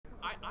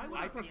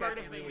I prefer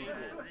to really be.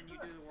 then you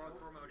do the world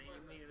tour mode and you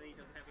immediately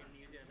doesn't have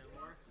amnesia no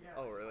more.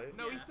 Oh, really?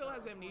 No, he still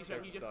has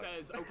amnesia. He just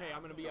Sucks. says, "Okay,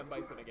 I'm gonna be M.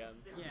 Bison again."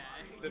 Yeah.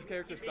 This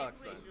character He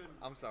sucks, basically then.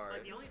 shouldn't. I'm sorry.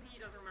 Like, the only thing he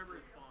doesn't remember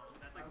is Spawn.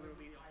 That's like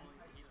literally the only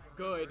thing he doesn't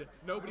Good.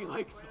 Nobody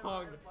likes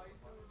Fong.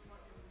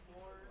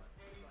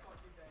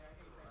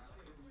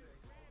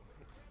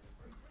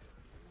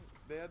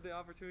 They had the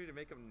opportunity to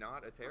make him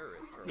not a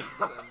terrorist for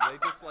once, and they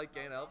just like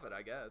can't help it,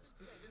 I guess.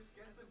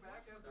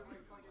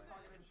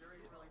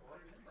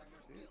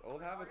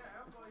 Old habits.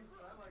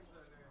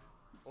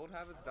 Old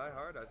habits die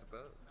hard, I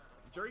suppose.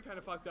 Jury kind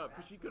of fucked up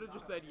because she could have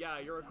just said, "Yeah,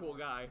 you're a cool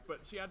guy,"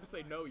 but she had to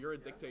say, "No, you're a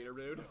dictator,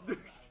 dude."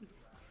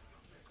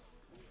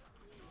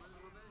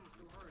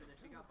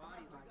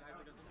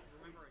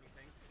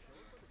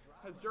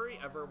 Has Jury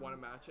ever won a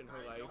match in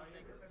her life?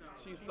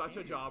 She's such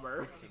a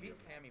jobber. She beat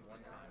Tammy one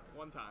time.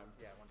 One time.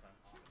 Yeah, one time.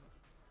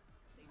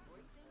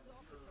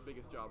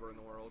 Biggest jobber in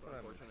the world, That's what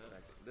I'm unfortunately.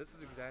 expecting. This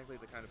is exactly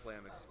the kind of play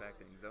I'm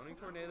expecting. Zoning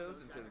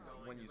tornadoes into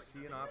when you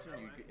see an option,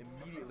 you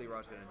immediately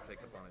rush in and take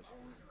the punish.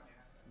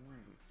 Ooh,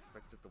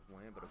 expects it to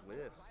land, but it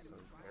whiffs, so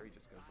Harry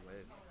just goes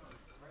waste.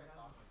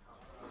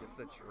 Gets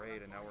the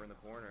trade, and now we're in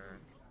the corner.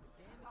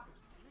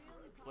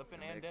 Flipping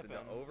and Mix dipping.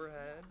 into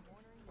overhead.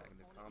 Back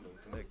into combo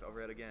with the mix.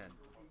 Overhead again.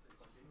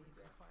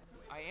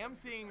 I am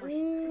seeing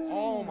Rashid.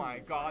 Oh my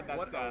god, that's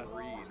What a death.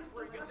 read.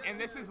 And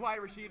this is why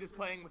Rashid is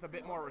playing with a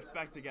bit more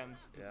respect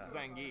against Yeah.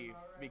 Zangief,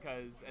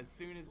 because as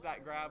soon as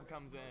that grab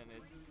comes in,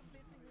 it's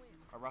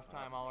a rough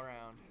time all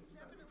around.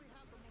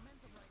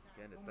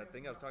 Again, it's that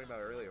thing I was talking about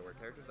earlier, where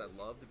characters that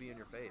love to be in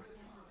your face,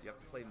 you have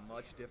to play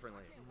much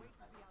differently.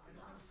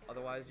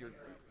 Otherwise, you're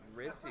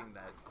risking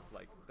that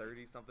like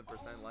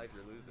 30-something% life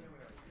you're losing.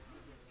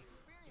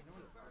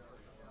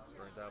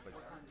 Turns out, but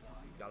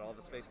you got all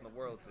the space in the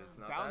world, so it's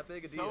not Bounced that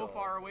big a deal. so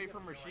far away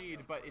from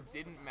Rashid, but it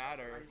didn't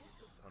matter.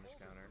 Punish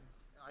counter.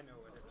 I know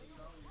what it is.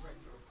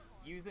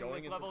 Using Going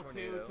this into level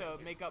 2 tornado.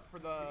 to make up for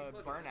the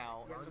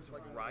burnout. This is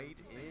like right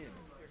in.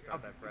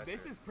 Start that pressure.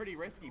 This is pretty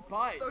risky,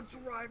 but the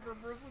drive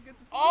reversal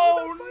gets.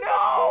 oh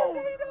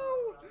no!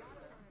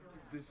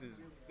 This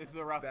This is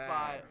a rough bad.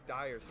 spot.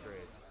 Dire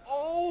straits.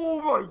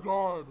 Oh my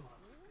god!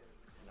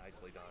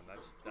 Nicely done.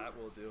 That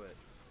will do it.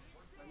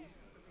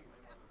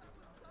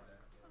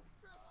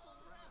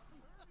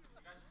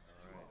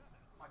 Alright.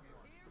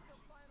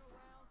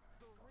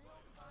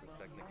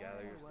 Second to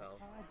gather yourself.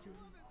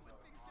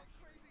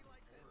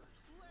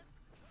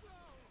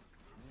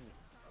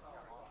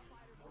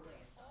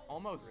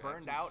 Almost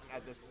burned out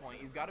at this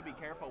point. He's got to be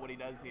careful what he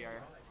does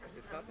here.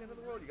 It's not the end of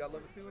the world. You got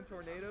level 2 in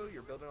Tornado.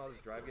 You're building all this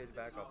drive gauge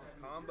back off this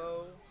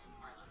combo. Do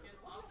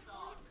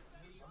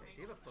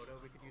you have a photo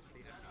we could use for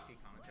the FTC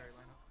commentary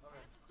lineup?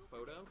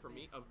 Photo for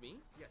me of me?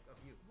 Yes, of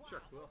you.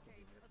 Sure. Who else would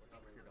be here?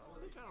 Your dog?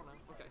 I don't know.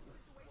 Okay.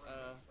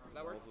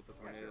 That works. Rolls with the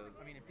tornadoes.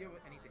 I mean, if you have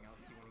anything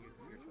else you want to use,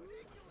 it's your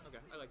choice. Okay,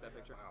 I like that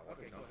picture. Wow, what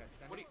Okay, a go jump. ahead.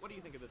 Send What it. do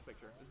you think of this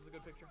picture? This is a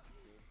good picture.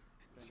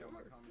 Sure.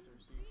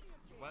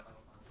 What?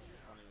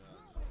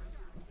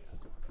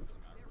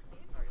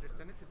 Alright, just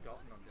send it to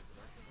Dalton on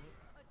Discord.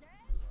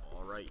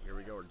 All right, here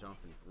we go. We're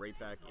jumping right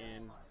back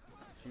in.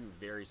 Two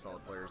very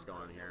solid players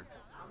going here.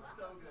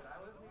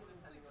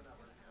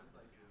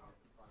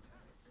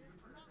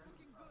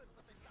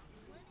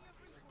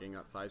 Getting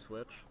that side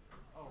switch.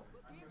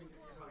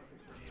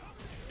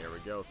 There we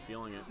go,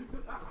 sealing it.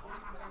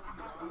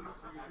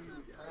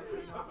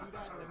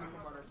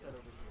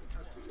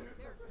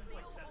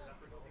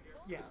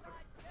 Yeah.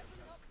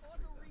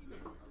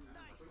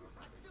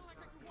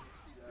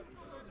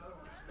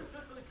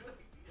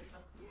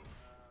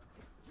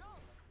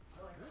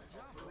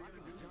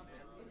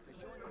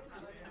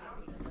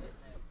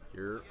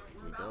 Here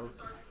we go.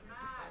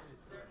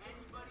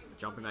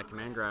 Jumping that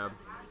command grab.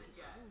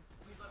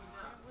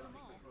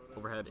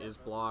 Overhead is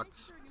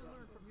blocked.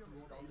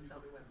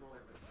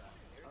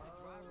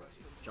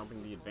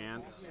 Jumping the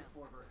advance.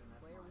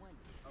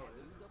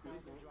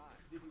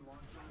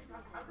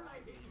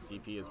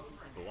 TP is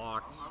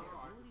blocked.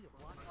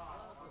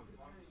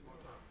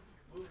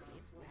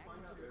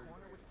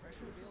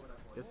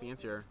 Guess the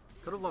answer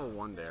could have level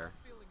 1 there.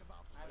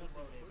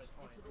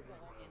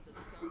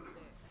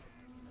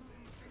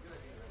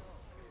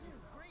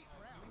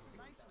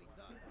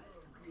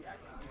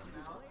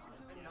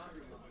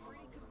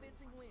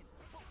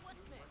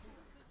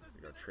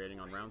 We go trading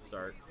on round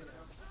start.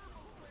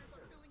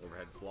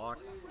 Overhead's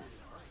blocked.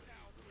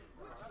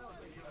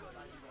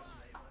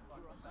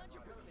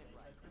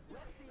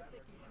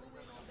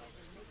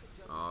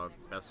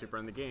 Best super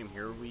in the game.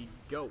 Here we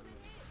go.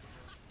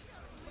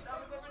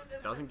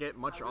 Doesn't get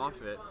much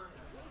off it.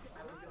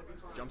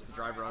 Jumps the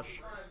drive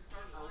rush.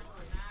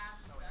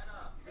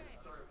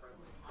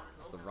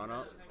 It's the run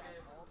up.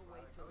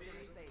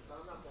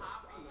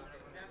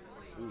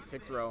 Ooh,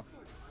 tick throw.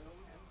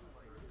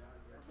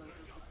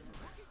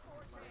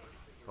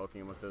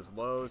 Poking him with those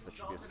lows. That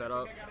should be a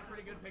setup. I got a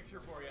pretty good picture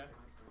for you.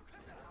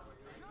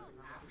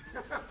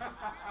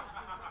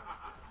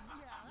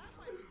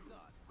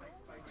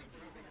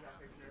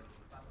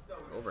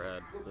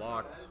 Overhead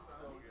blocked.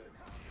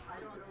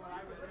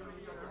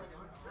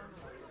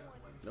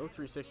 No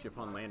 360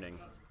 upon landing.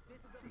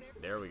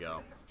 There we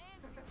go.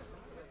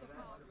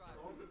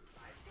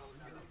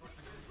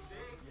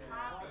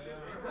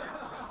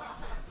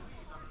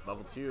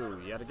 Level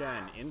 2, yet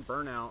again, in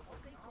burnout.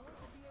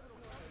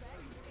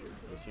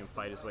 You see him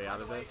fight his way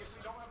out of this.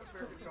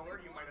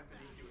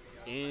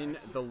 In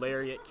the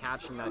lariat,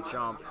 catching that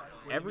jump.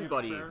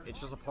 Everybody, it's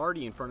just a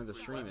party in front of the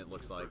stream, it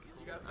looks like.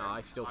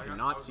 I still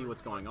cannot see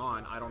what's going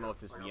on. I don't know if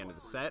this is the end of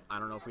the set. I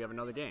don't know if we have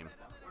another game.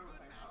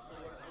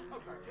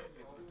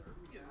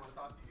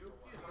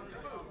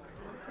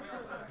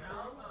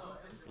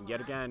 And yet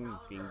again,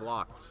 being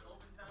blocked.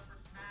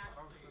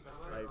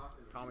 Right,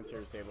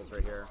 commentary tables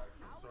right here.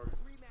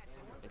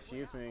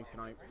 Excuse me, can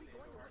I...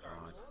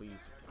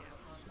 please.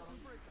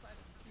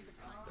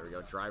 There we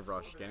go, drive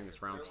rush, getting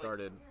this round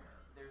started.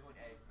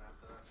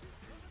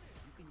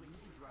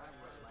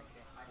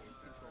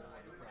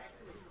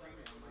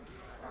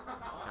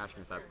 Cashing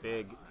with that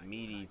big,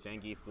 meaty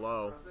Zangief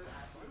low.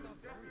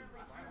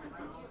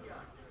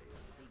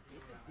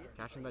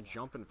 Catching that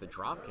jump in with the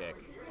drop kick.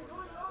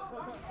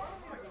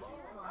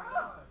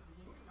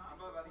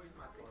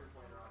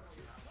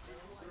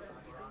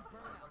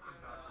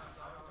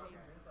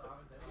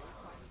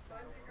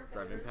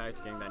 Drive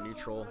impact, getting that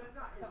neutral.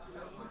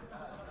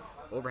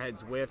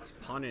 Overhead's whiffed,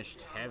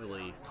 punished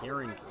heavily,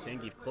 carrying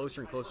Zangief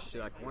closer and closer to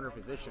that corner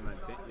position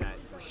that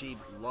Rashid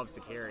loves to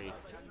carry.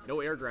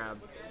 No air grab.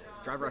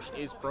 Drive rush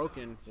is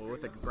broken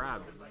with a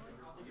grab.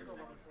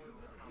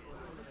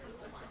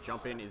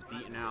 Jump in is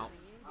beaten out.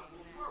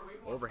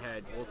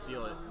 Overhead will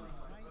seal it.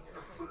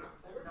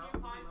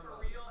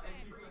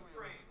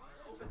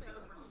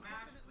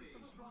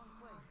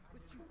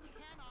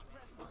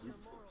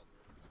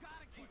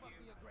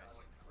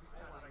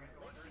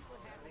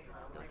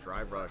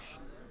 Drive rush.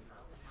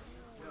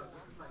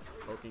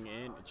 Poking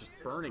in, just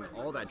burning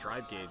all that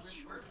drive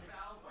gauge.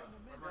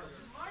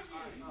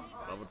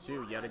 Level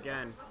 2 yet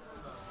again.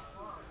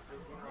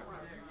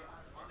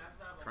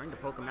 Trying to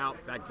poke him out.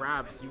 That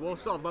grab. He will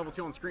still have level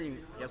 2 on screen.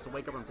 He has to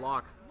wake up and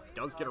block.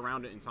 Does get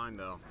around it in time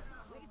though.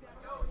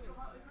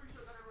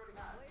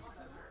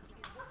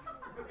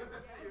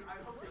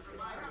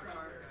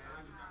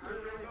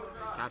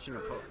 Catching a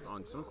poke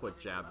on some quick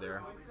jab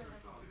there.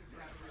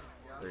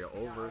 There you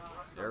go, over.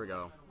 There we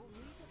go.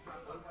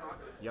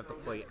 You have to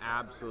play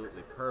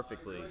absolutely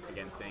perfectly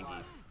against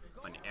Zangief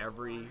on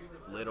every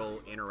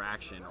little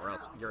interaction, or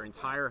else your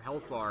entire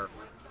health bar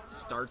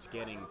starts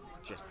getting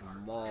just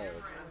mauled.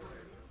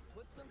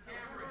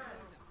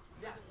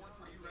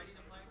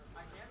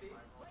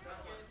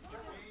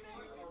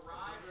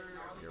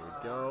 Here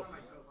we go.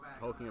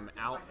 Poking him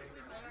out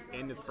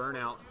in this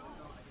burnout.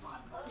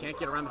 Can't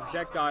get around the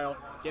projectile.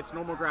 Gets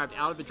normal grabbed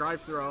out of the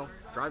drive throw,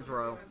 drive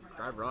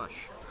rush.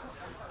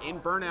 In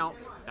burnout,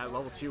 that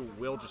level 2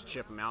 will just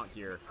chip him out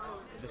here.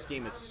 This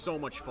game is so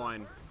much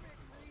fun.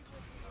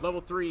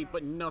 Level 3,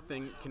 but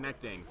nothing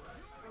connecting.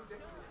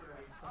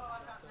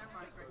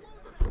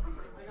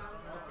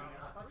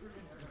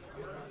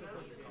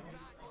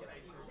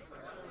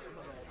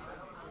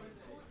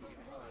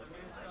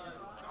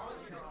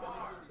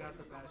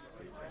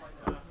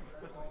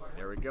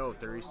 There we go,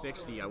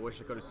 360. I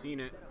wish I could have seen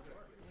it.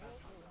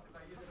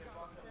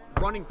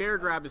 Running bear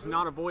grab is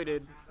not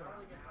avoided.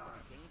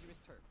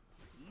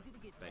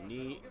 That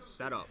knee,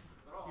 set up.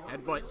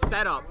 Headbutt,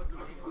 set up.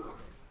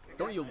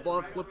 Don't you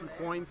love flipping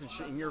coins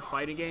in your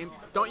fighting game?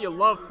 Don't you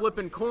love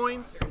flipping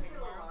coins?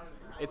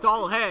 It's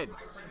all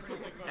heads.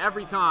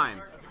 Every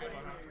time.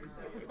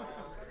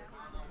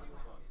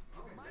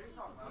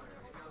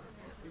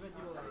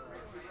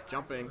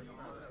 Jumping.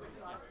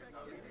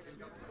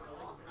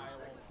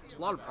 There's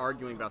a lot of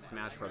arguing about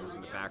Smash Brothers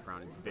in the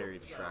background. It's very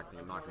distracting,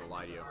 I'm not going to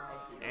lie to you.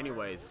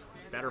 Anyways,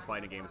 better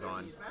fighting games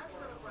on.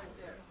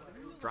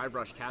 Drive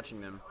rush catching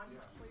them.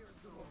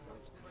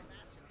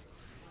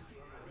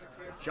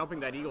 Jumping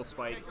that eagle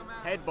spike.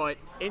 Headbutt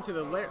into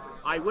the lariat.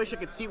 I wish I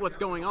could see what's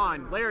going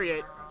on.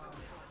 Lariat.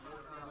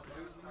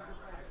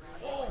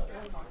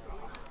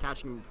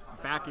 Catching him,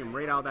 backing him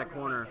right out of that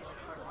corner.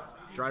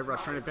 Drive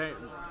rush trying to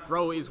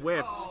throw is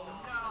whiffed.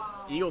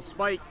 Eagle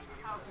spike.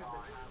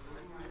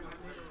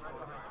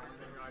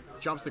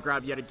 Jumps the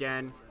grab yet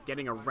again.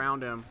 Getting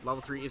around him.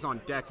 Level 3 is on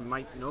deck.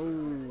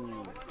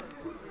 No.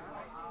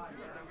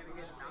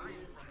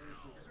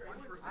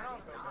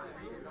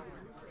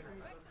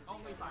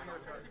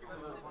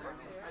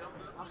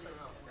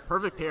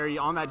 Perfect parry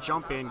on that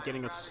jump in,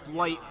 getting a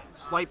slight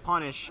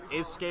punish,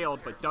 is scaled,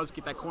 but does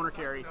get that corner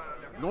carry.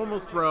 Normal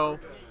throw.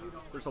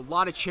 There's a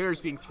lot of chairs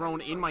being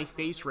thrown in my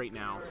face right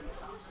now.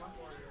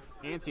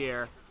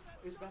 Anti-air.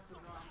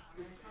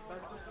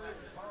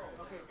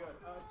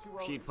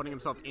 Rashid putting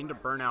himself into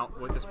burnout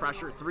with this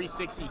pressure.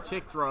 360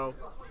 tick throw.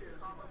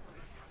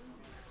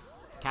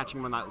 Catching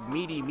him on that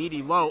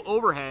meaty low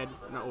overhead.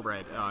 Not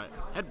overhead,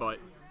 headbutt.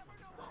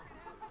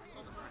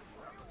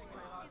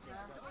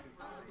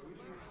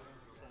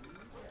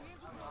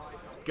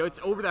 Goes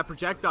over that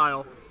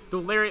projectile. The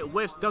lariat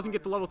whiffs, doesn't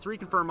get the level 3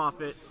 confirm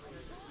off it.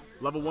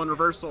 Level 1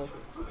 reversal.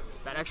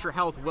 That extra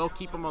health will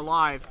keep him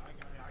alive.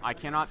 I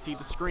cannot see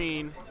the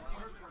screen.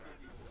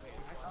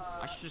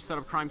 I should just set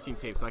up crime scene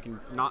tape so I can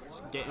not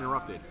get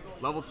interrupted.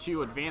 Level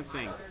 2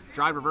 advancing.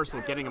 Drive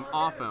reversal, getting him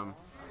off him.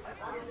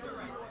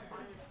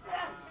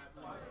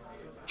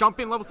 Jump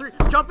in level 3.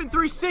 Jump in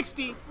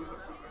 360.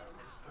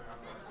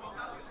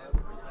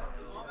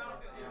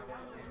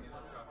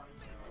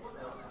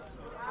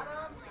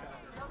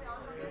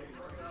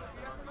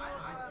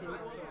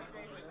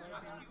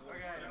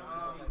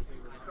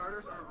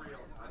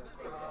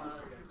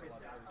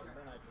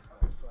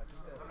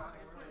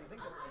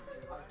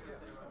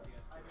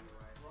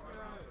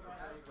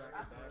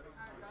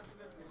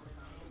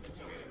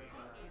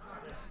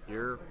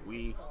 Here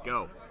we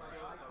go.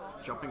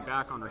 Jumping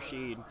back on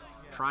Rashid.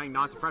 Trying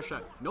not to pressure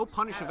that. No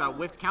punish of that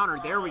whiffed counter.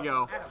 There we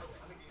go.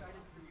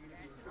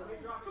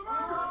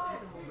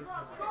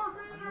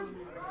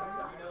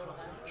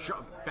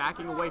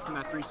 Backing away from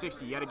that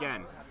 360 yet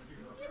again.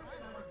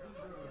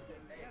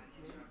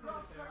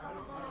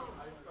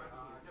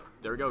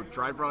 There we go.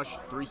 Drive rush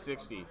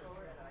 360.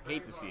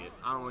 Hate to see it.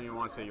 I don't even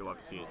want to say you love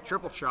to see it.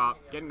 Triple chop.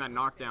 Getting that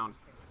knockdown.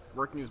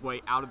 Working his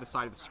way out of the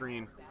side of the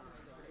screen.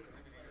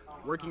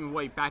 Working his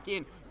way back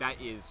in.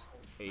 That is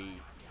a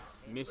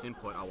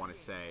misinput, I want to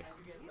say.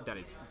 That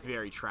is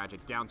very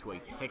tragic. Down to a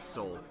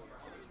pixel.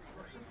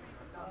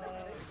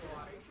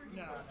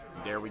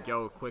 There we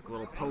go. Quick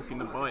little poke in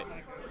the butt.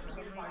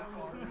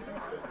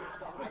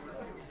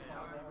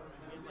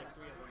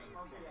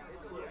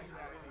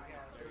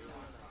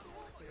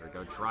 There we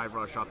go. Drive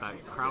rush off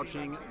that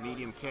crouching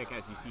medium kick,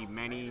 as you see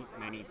many,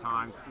 many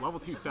times. Level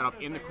 2 setup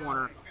in the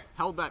corner.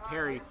 Held that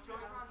parry.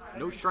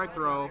 No strike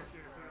throw.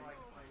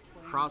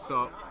 Cross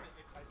up.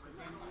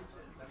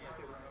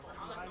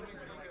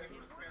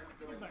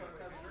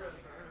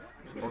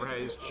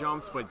 Overhead is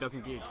jumps, but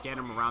doesn't get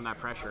him around that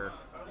pressure.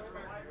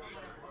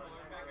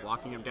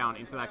 Walking him down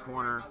into that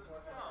corner.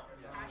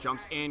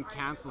 Jumps in,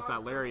 cancels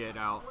that lariat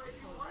out.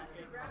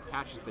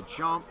 Catches the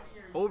jump.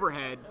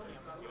 Overhead.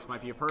 This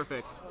might be a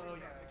perfect.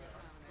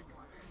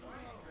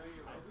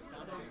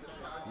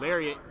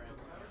 Lariat.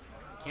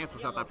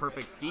 Cancels out that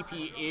perfect.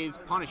 DP is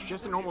punished.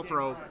 Just a normal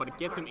throw, but it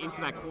gets him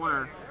into that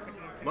corner.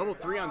 Level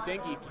 3 on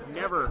Zangief. He's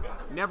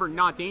never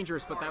not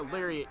dangerous, but that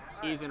lariat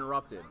is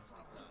interrupted.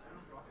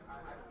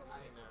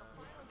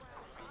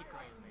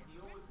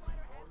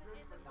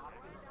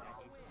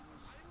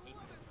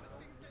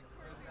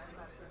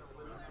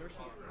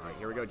 All right,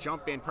 here we go.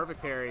 Jump in,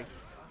 perfect parry.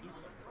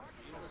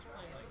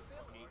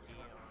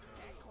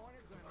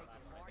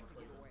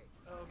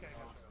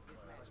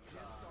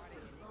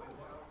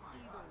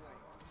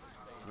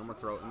 No more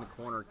throw in the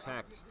corner,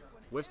 teched.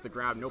 Whiffs the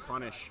grab, no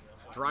punish.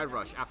 Drive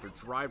rush after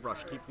drive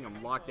rush, keeping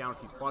him locked down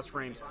with these plus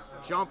frames.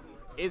 Jump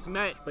is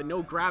met, but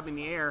no grab in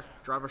the air.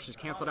 Drive rush is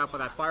canceled out by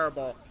that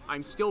fireball.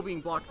 I'm still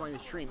being blocked by the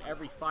stream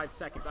every 5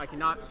 seconds. I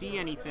cannot see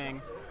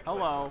anything.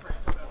 Hello.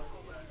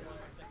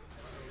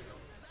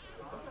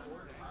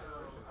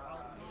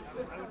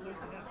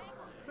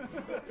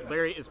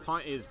 Lariat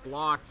is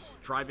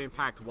blocked. Drive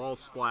impact, wall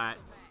splat,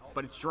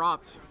 but it's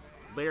dropped.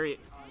 Lariat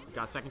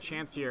got a second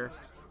chance here.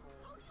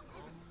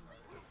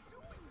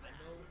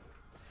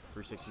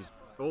 360s.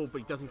 Oh, but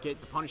he doesn't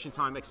get the punish in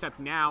time, except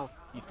now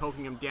he's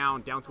poking him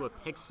down to a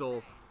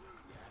pixel.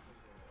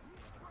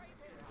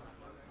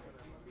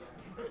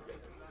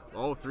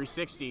 Oh,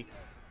 360.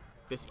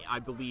 This, I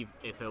believe,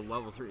 if a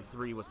level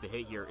 3 was to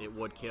hit here, it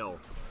would kill.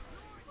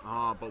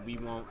 But we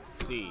won't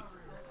see.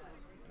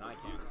 I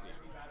can't see.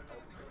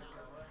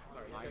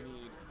 I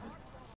need